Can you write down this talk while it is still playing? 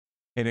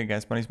Hey there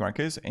guys, my name is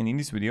Marcus, and in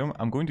this video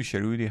I'm going to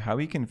share with you how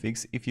you can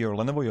fix if your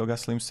Lenovo Yoga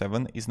Slim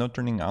 7 is not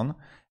turning on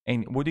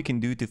and what you can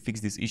do to fix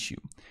this issue.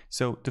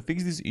 So to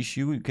fix this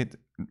issue, you get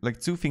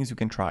like two things you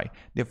can try.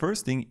 The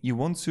first thing, you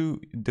want to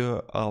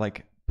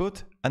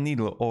put a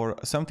needle or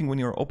something when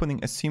you're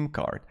opening a SIM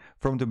card.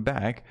 From the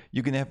back,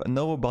 you can have a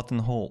Lenovo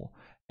buttonhole,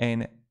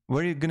 and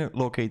where you're gonna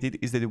locate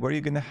it is that where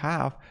you're gonna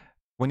have,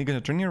 when you're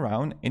gonna turn it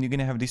around and you're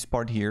gonna have this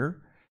part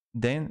here,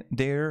 then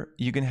there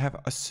you can have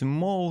a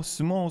small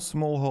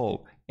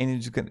hole, and you're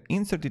just gonna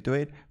insert it to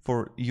it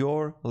for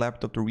your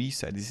laptop to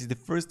reset. This is the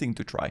first thing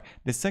to try.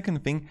 The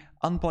second thing,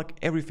 unplug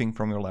everything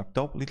from your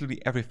laptop,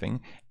 literally everything,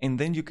 and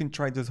then you can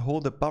try to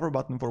hold the power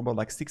button for about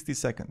like 60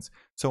 seconds.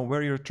 So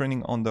where you're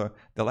turning on the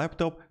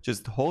laptop,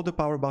 just hold the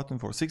power button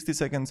for 60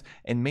 seconds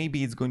and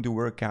maybe it's going to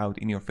work out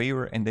in your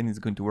favor, and then it's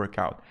going to work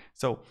out.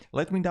 So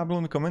let me down below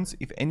in the comments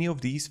if any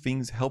of these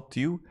things helped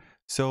you.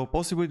 So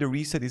possibly the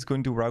reset is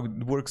going to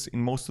works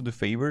in most of the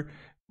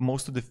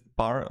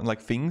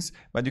things,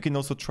 but you can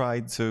also try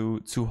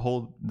to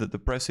hold the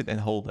press it and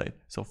hold it.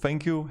 So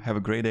thank you, have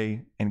a great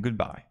day, and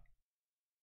goodbye.